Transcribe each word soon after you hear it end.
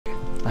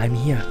I'm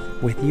here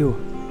with you,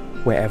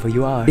 wherever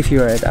you are. If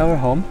you're at our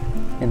home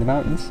in the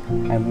mountains,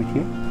 I'm with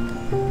you.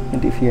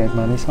 And if you're at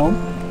Mommy's home,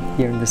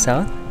 here in the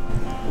south,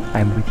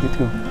 I'm with you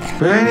too.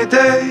 Rainy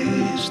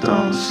days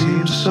don't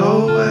seem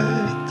so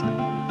wet.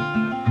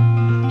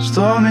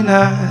 Stormy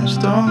nights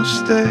don't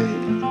stay.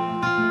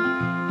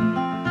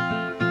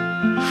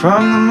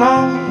 From the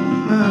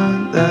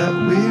moment that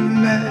we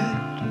met,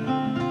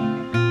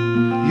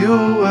 you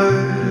were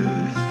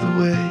worth the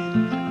wait.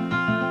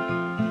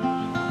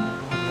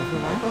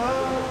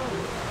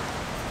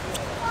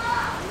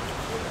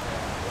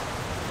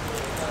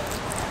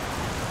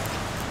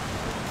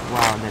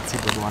 Wow, that's a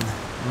good one.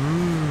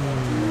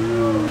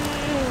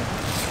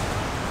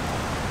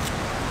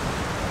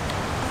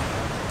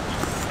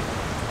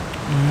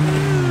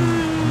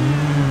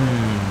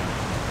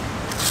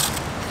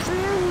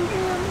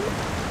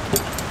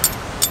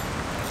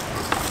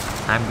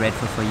 I'm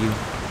grateful for you.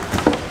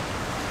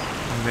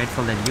 I'm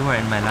grateful that you are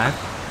in my life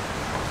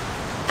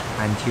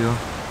and you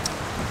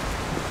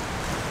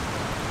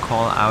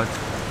call out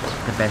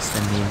the best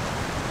in me.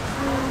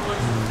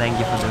 Thank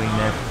you for doing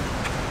that.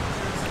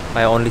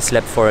 I only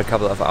slept for a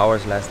couple of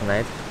hours last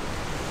night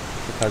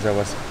because I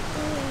was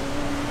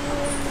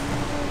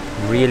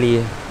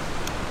really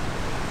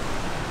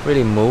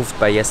moved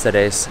by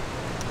yesterday's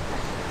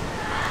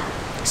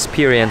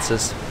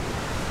experiences.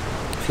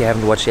 If you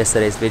haven't watched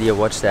yesterday's video,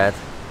 watch that.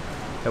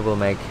 It will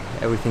make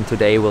everything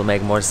today will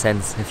make more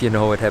sense if you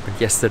know what happened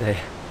yesterday.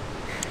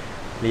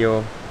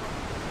 Leo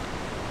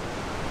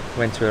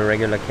went to a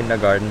regular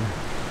kindergarten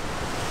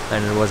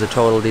and it was a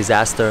total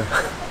disaster.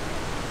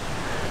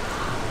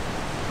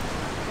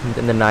 And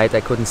in the night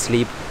I couldn't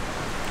sleep,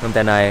 and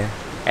then I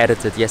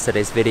edited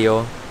yesterday's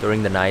video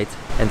during the night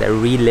and I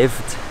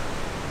relived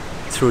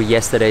through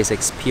yesterday's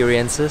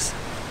experiences,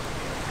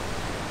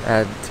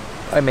 and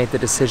I made the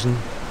decision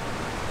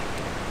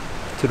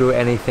to do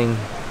anything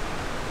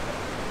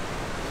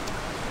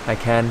I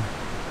can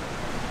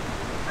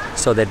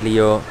so that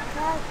Leo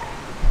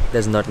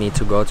does not need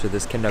to go to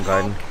this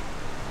kindergarten.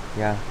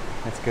 Yeah,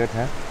 that's good,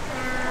 huh?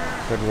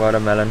 Good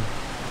watermelon.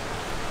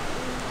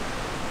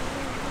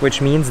 Which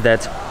means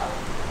that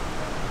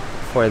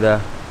for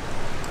the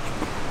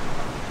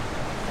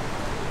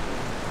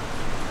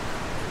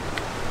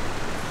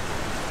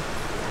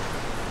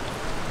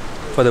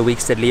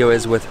weeks that Leo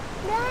is with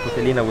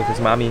Elina, with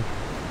his mommy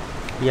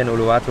here in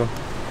Uluwatu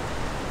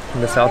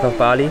in the south of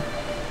Bali,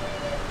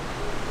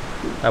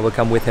 I will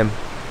come with him.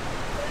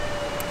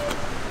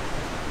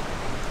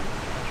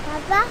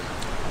 Papa?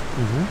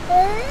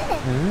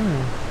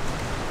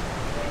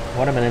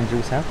 Watermelon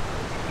juice, huh?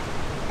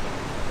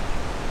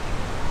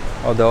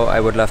 Although I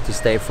would love to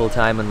stay full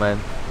time in my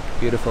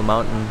beautiful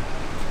mountain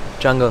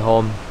jungle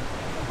home,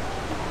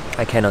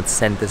 I cannot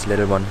send this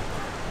little one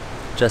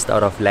just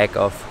out of lack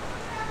of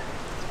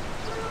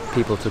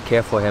people to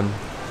care for him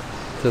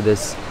to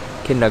this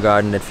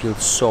kindergarten that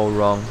feels so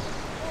wrong,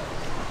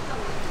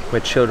 where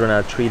children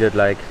are treated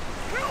like...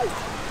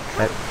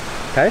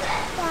 Kalt?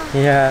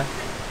 Yeah.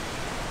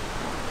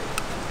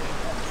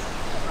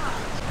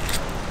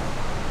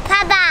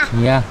 Papa!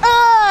 Yeah.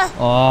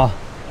 Oh,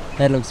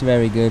 that looks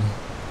very good.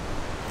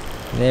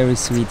 Very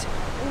sweet.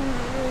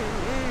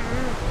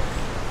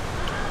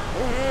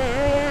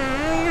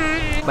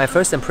 My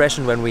first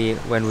impression when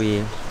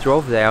we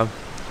drove there,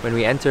 when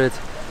we entered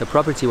the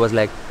property, was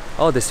like,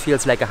 oh, this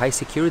feels like a high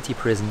security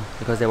prison,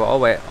 because there were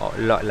always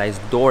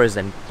like doors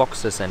and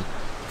boxes and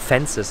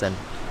fences, and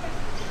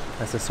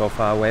this is so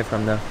far away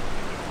from the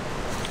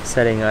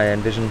setting I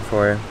envisioned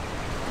for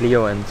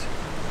Leo and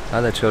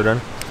other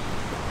children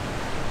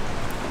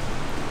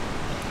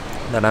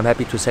that I'm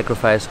happy to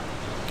sacrifice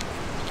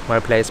my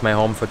place, my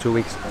home for 2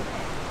 weeks,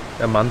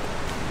 a month.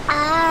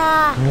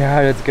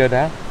 Yeah, that's good,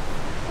 huh?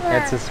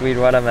 That's a sweet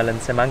watermelon,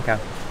 semanka.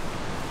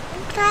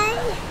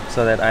 Okay.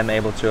 So that I'm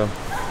able to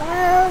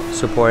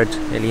support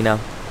Elina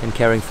in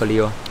caring for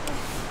Leo.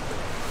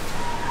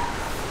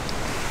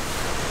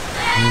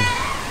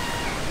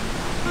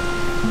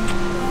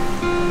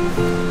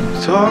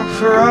 Talk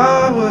for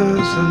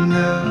hours and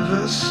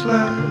never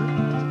slept.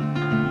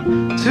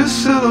 Two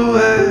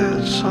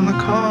silhouettes on the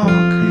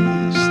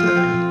concrete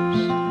steps.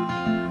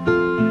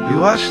 We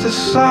watched the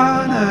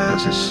sun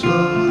as it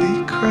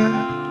slowly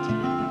crept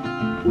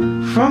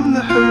from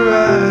the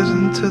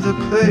horizon to the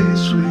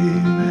place we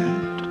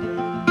met.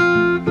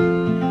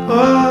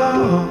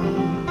 Oh,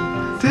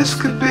 this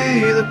could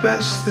be the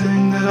best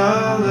thing that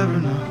I'll ever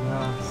know.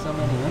 Wow, so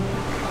many,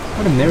 huh?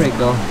 What a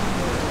miracle.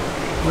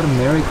 What a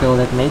miracle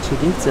that nature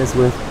gifts us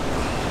with.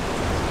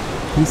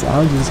 These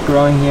algae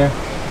growing here.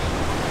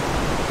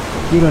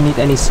 You don't need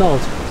any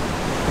salt.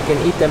 You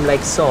can eat them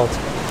like salt.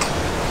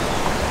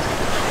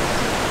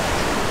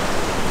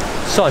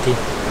 Salty.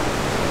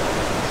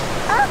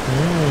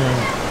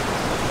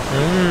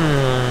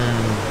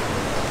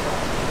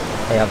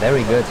 They are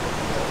very good.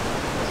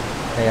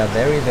 They are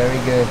very, very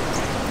good.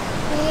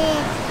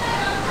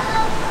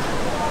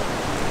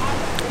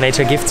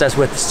 Nature gifts us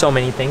with so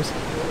many things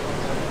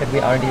that we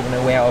aren't even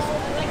aware of.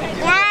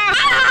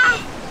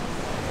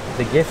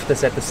 The gift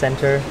is at the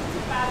center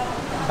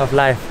of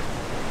life.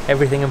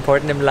 Everything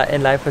important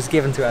in life was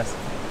given to us.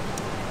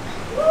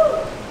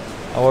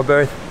 Our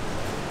birth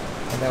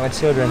and our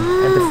children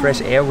and the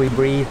fresh air we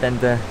breathe and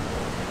the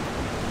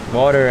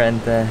water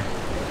and the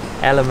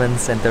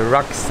elements and the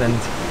rocks and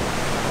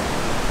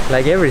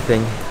like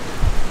everything.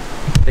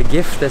 The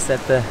gift is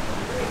at the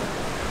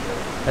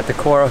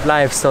core of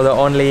life, so the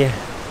only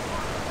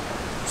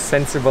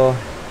sensible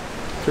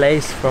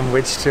place from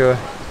which to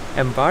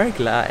embark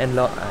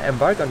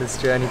on this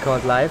journey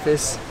called life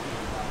is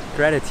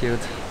gratitude.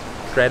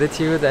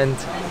 Gratitude and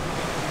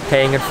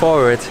paying it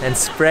forward and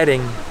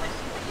spreading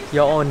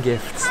your own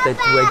gifts that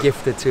were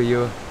gifted to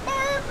you.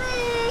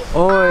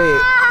 Oi!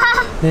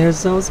 They're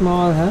so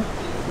small, huh?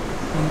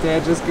 And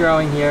they're just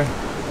growing here.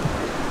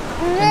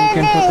 And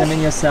you can put them in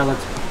your salad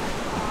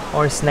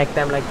or snack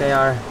them like they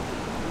are.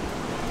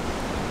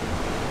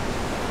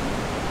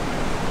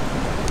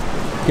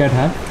 Good,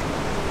 huh?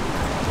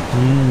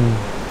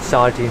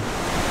 Salty.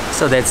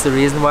 So that's the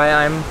reason why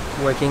I'm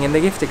working in the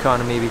gift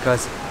economy,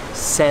 because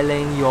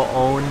selling your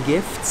own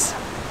gifts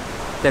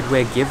that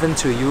were given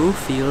to you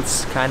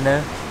feels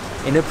kinda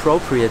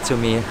inappropriate to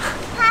me.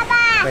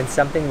 When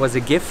something was a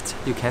gift,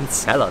 you can't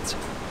sell it.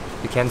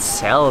 You can't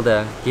sell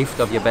the gift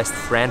of your best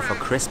friend for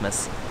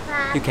Christmas.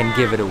 You can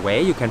give it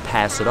away, you can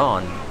pass it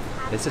on.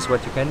 This is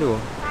what you can do.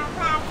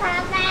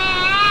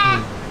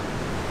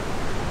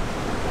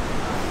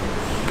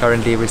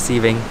 Currently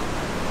receiving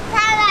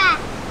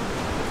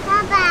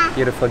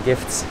beautiful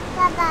gifts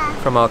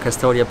from our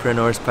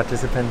Custodiapreneurs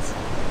participants.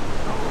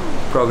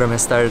 Program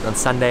has started on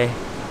Sunday.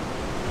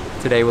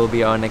 Today will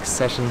be our next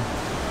session.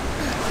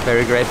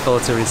 Very grateful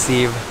to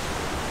receive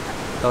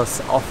those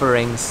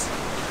offerings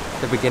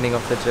at the beginning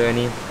of the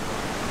journey.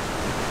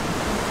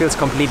 Feels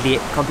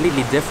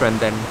completely different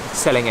than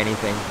selling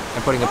anything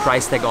and putting a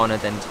price tag on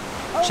it and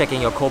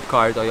checking your Coop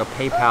card or your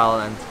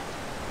PayPal and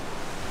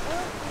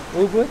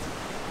Ubud?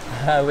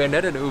 We're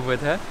not in Ubud,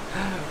 huh?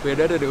 We're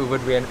not in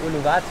Ubud, we're in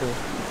Uluwatu.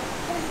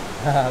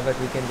 But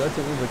we can go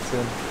to Ubud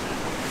soon.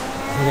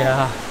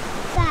 Yeah.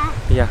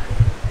 Yeah.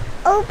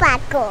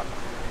 Ubatu.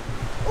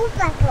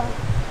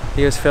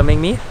 He was filming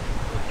me?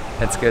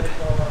 That's good.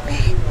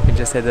 We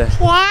just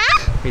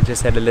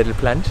had a little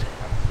plunge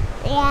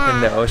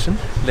in the ocean,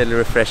 little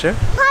refresher.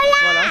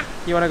 Voila.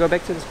 You wanna go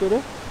back to the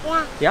scooter?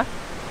 Yeah. Yeah?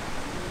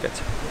 Good.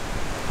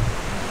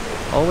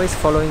 Always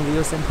following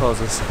Leo's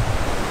impulses.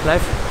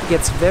 Life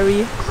gets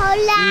very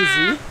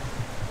easy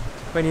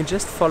when you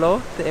just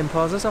follow the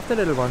impulses of the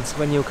little ones.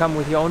 When you come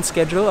with your own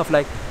schedule of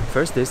like,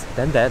 first this,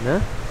 then that,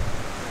 huh?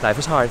 Life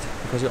is hard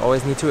because you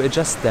always need to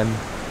adjust them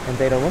and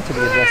they don't want to be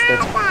adjusted.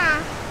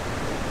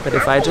 But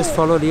if I just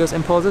follow Leo's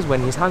impulses,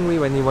 when he's hungry,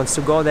 when he wants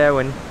to go there,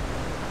 when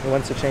he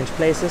wants to change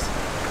places,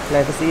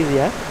 life is easy,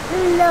 huh?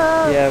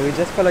 No. Yeah, we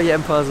just follow your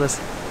impulses.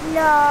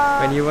 No.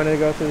 When you want to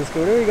go to the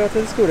scooter, we go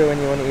to the scooter. When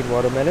you want to eat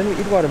watermelon, we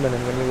eat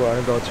watermelon. When you want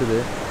to go to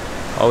the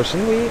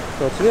ocean, we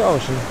go to the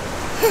ocean.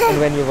 And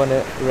when you want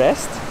to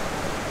rest,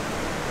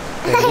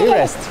 then we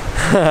rest.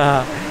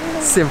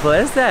 Simple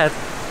as that.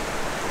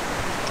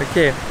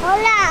 Okay.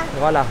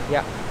 Voila.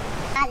 Yeah.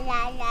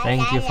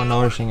 Thank you for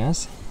nourishing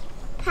us.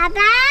 Papa.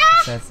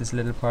 That's this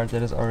little part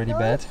that is already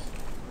bad.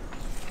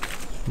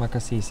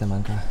 Makasisa,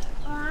 Manka.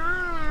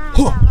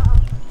 Wow.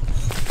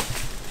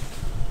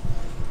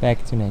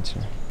 Back to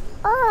nature.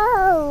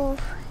 Oh.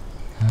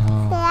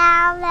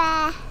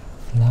 Flower.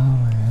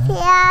 Flower, huh?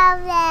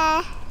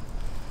 Flower.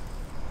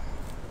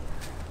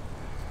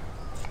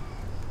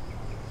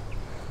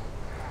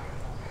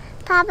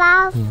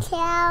 Papa,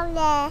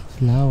 flower.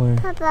 Flower.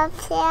 Papa,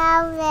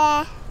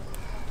 flower.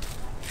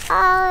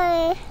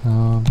 Oh.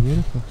 Oh,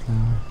 beautiful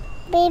flower.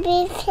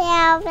 Baby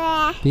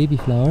flower. Baby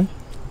flower?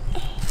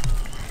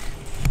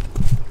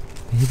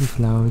 Baby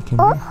flower, we can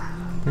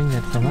bring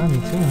that for mommy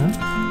too, huh?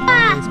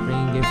 Always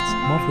bringing gifts.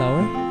 More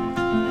flower?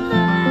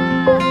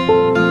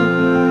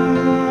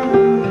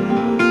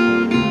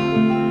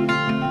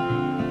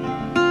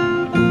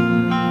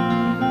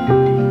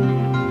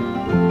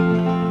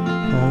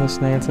 All the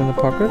snails in the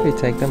pocket, we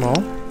take them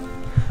all.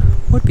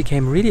 What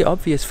became really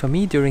obvious for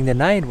me during the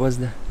night was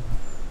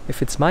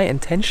if it's my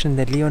intention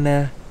that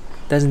Leonel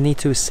doesn't need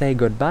to say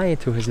goodbye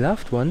to his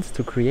loved ones,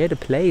 to create a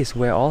place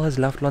where all his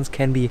loved ones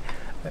can be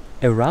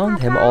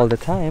around him all the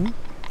time,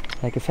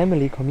 like a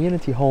family,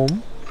 community,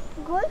 home.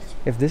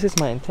 If this is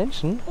my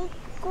intention,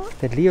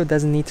 that Leo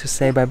doesn't need to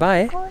say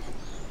bye-bye,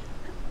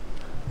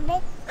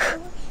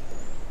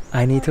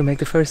 I need to make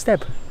the first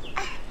step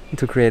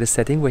to create a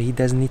setting where he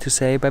doesn't need to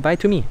say bye-bye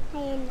to me.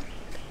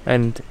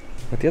 And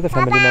what the other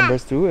family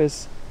members do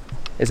is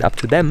up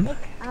to them.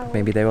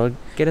 Maybe they will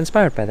get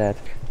inspired by that.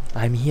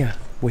 I'm here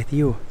with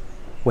you,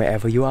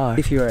 wherever you are.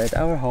 If you are at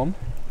our home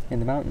in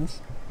the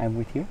mountains, I'm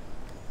with you.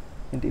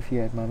 And if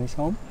you're at mommy's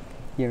home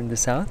here in the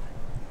south,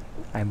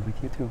 I'm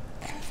with you too.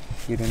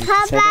 You don't need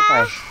to say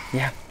bye-bye.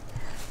 Yeah.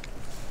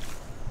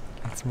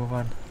 Let's move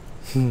on.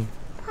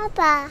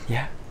 Papa.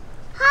 Yeah.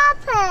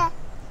 Papa.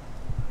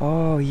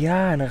 Oh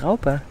yeah, eine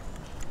Raupe.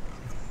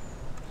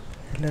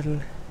 A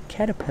little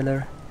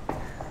caterpillar.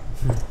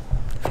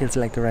 Feels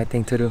like the right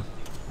thing to do.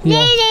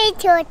 Yeah. Really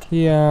cute.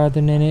 Yeah,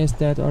 the nene is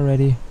dead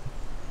already.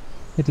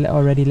 It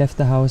already left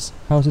the house.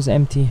 House is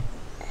empty.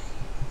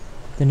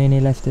 The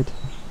nene left it.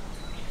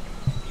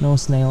 No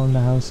snail in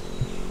the house.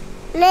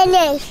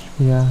 Lily.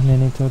 Yeah,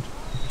 nene toad.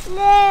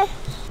 No.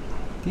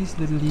 These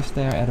little leaves,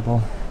 they are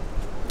edible.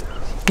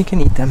 You can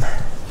eat them.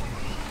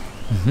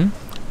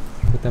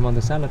 Put them on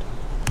the salad.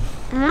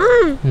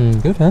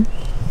 Good, huh?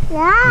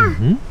 Yeah.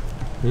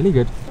 Really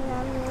good.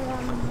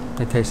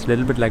 It tastes a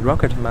little bit like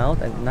rocket,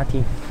 mild and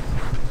nutty.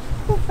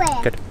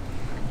 Good.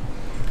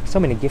 So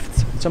many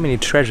gifts, so many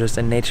treasures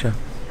in nature.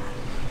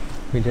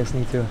 We just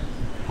need to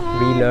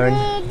relearn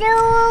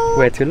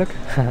where to look.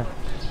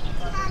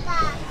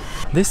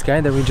 This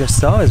guy that we just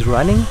saw is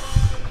running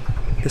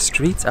the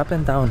streets up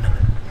and down.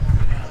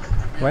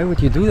 Why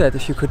would you do that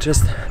if you could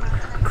just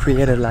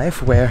create a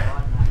life where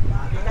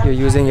you're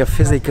using your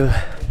physical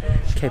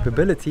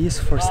capabilities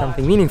for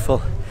something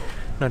meaningful,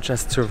 not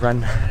just to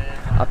run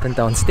up and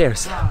down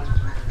stairs,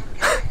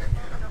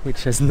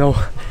 which has no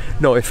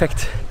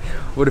effect.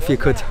 What if you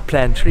could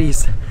plant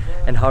trees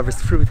and harvest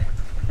fruit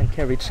and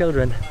carry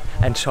children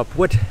and chop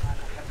wood?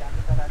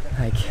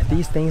 Like,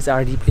 these things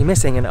are deeply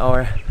missing in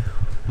our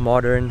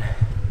modern,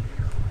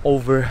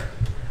 over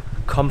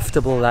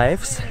comfortable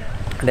lives,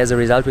 and as a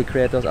result we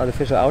create those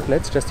artificial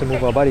outlets just to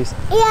move our bodies.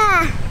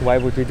 Yeah. Why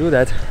would we do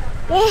that?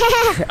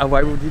 Yeah.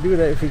 Why would we do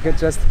that if we could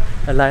just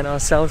align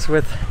ourselves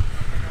with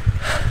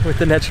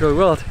the natural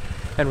world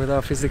and with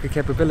our physical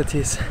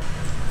capabilities?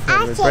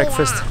 With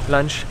breakfast,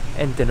 lunch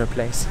and dinner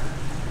place.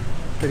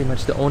 Pretty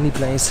much the only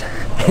place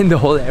in the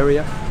whole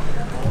area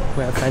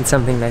where I find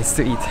something nice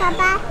to eat.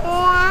 Papa,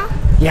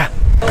 Yeah.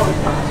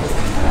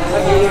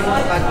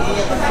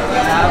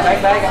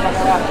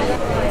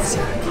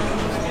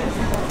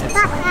 It's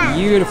a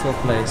beautiful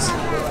place.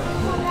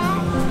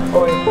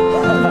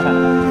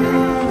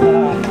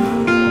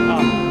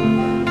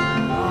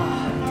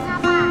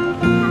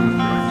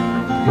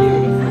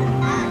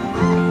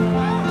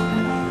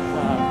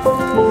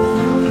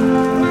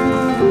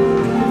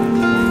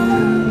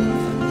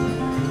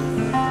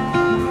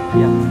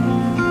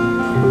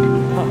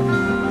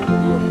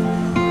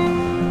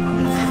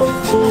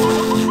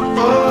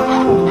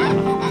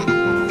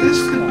 This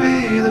could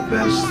be the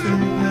best thing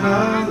that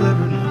I'll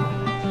ever know.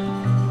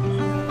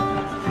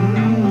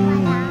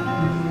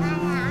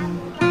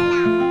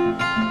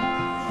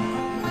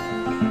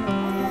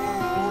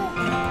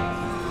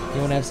 You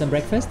wanna have some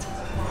breakfast?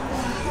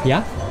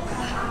 Yeah?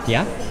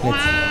 Yeah?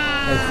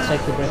 Let's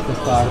check the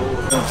breakfast bar.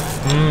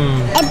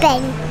 a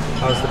bang.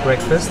 How's the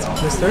breakfast,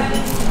 mister?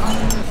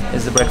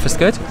 Is the breakfast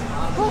good?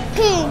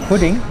 Cooking.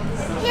 Pudding?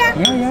 Yeah.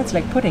 Yeah, it's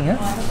like pudding, huh?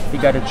 We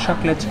got a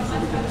chocolate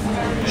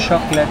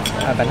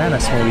banana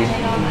smoothie.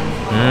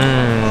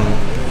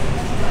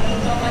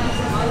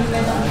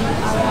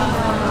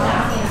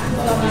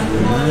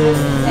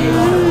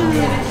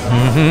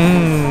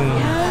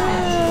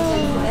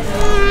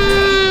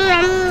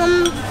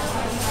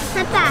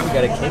 Papa. We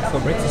got a cake for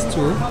breakfast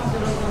too.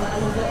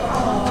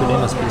 Today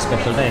must be a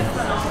special day.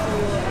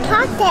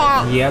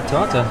 Torta. Yeah,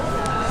 torta.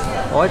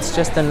 Oh, it's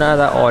just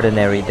another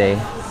ordinary day.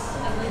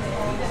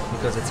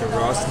 Because it's a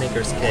raw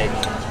Snickers cake.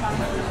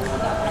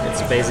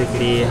 It's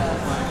basically...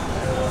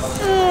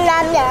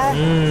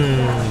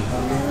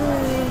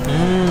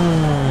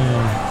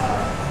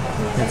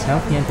 It's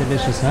healthy and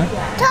delicious, huh?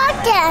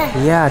 Torta.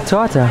 Yeah,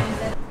 torta.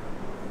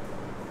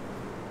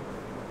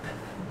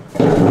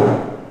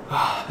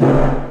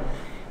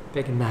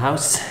 Back in the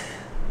house.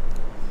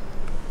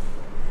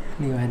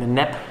 Leo had a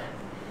nap.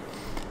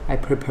 I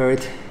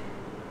prepared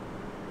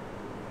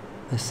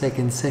the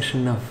second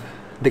session of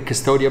the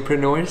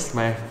Custodiapreneurs,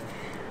 my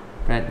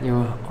brand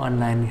new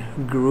online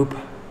group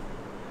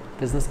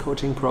business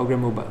coaching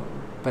program,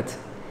 but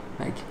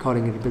like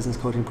calling it a business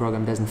coaching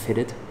program doesn't fit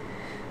it.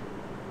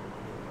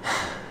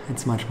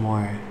 It's much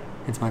more.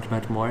 It's much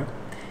more.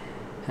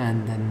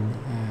 And then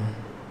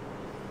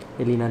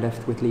Elena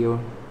left with Leo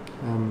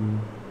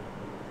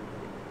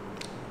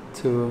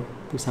to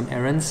do some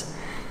errands,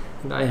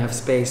 and I have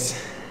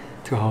space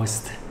to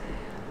host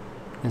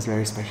this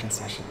very special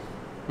session.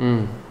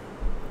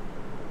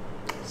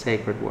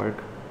 Sacred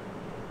work.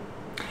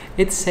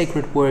 It's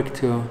sacred work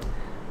to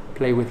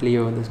play with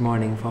Leo this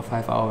morning for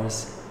 5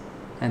 hours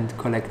and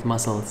collect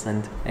mussels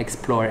and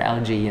explore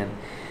algae and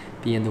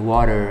be in the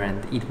water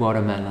and eat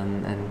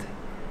watermelon and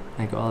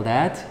like all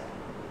that.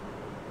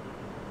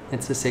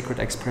 It's a sacred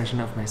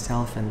expression of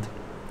myself, and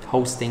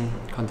hosting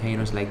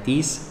containers like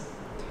these,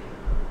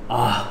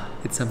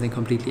 it's something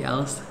completely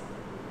else,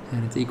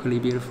 and it's equally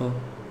beautiful.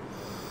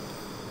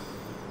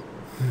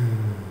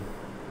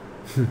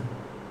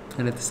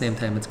 And at the same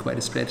time it's quite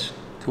a stretch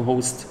to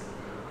host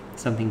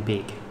something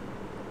big.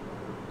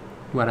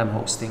 What I'm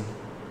hosting,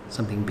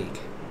 something big.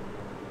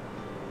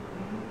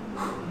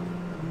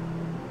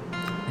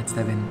 Let's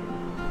dive in.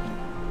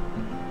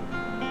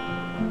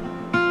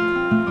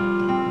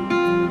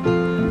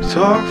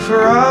 Talk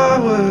for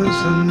hours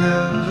and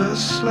never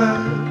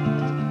slept.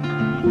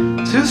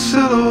 Two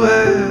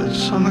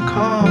silhouettes on the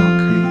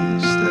concrete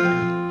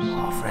stairs.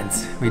 Oh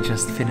friends, we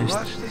just finished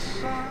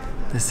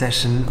the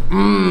session.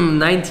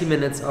 90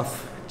 minutes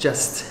of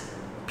just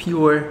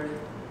pure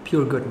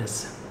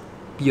goodness.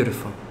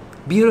 Beautiful.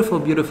 Beautiful,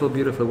 beautiful,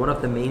 beautiful. One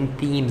of the main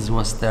themes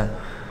was the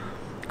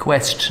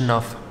question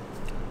of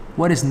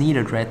what is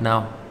needed right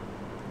now.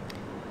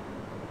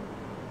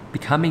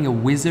 Becoming a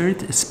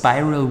wizard, a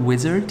spiral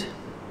wizard,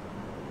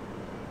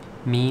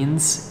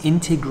 means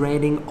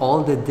integrating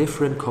all the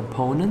different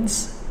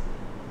components,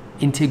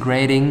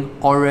 integrating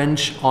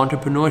orange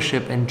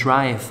entrepreneurship and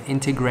drive,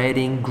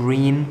 integrating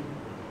green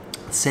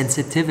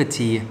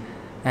sensitivity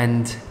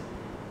and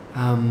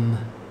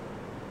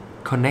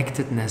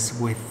connectedness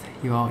with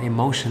your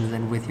emotions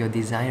and with your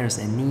desires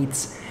and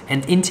needs,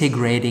 and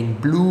integrating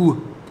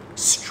blue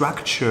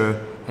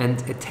structure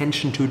and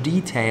attention to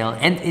detail,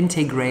 and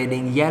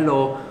integrating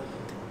yellow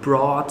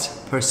broad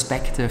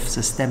perspective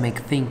systemic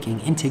thinking,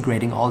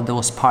 integrating all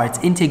those parts,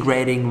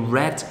 integrating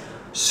red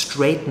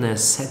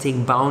straightness,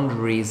 setting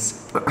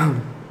boundaries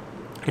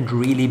and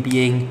really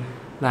being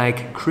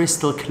like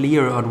crystal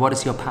clear on what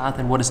is your path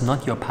and what is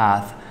not your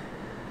path.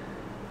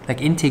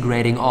 Like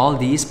integrating all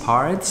these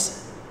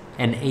parts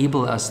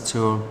enable us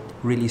to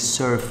really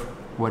serve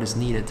what is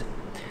needed.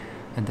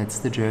 And that's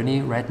the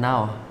journey right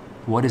now.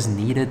 What is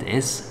needed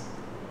is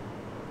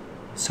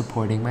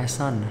supporting my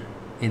son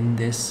in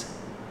this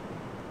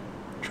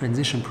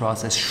transition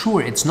process.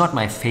 Sure, it's not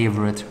my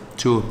favorite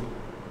to,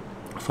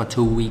 for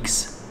 2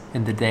 weeks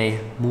in the day,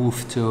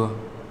 move to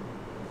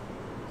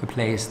a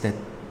place that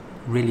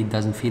really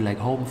doesn't feel like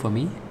home for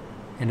me.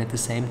 And at the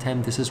same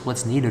time, this is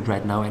what's needed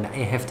right now, and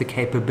I have the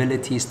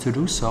capabilities to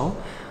do so.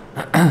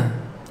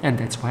 And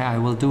that's why I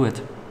will do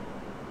it.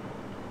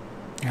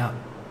 Yeah.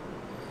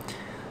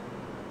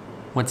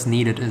 What's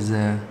needed is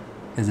a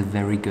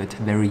very good,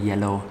 very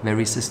yellow,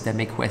 very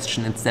systemic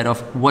question. Instead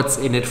of what's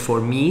in it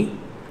for me,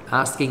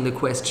 asking the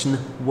question,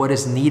 what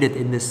is needed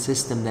in this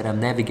system that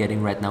I'm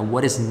navigating right now?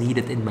 What is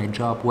needed in my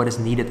job? What is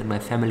needed in my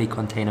family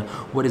container?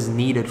 What is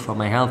needed for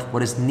my health?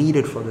 What is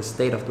needed for the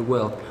state of the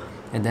world?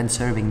 And then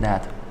serving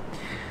that.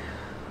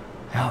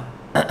 Yeah.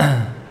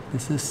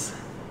 This is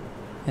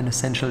an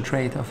essential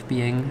trait of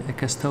being a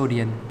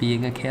custodian,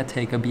 being a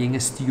caretaker, being a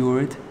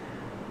steward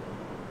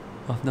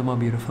of the more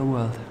beautiful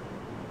world.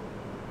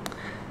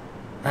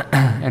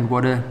 And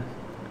what a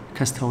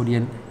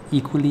custodian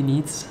equally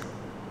needs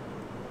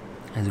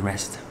is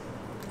rest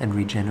and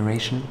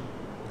regeneration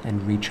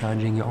and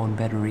recharging your own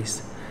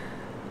batteries.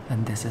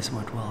 And this is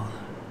what will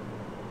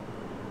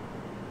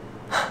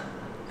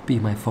be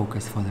my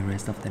focus for the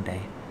rest of the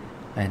day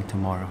and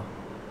tomorrow.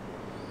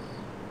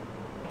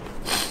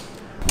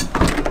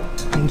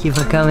 Thank you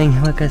for coming,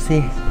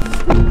 Makasi.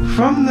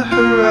 From the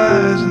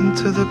horizon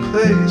to the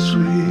place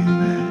we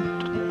met.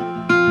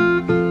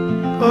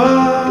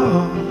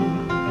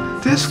 Oh,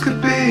 this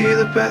could be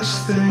the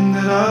best thing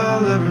that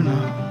I'll ever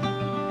know.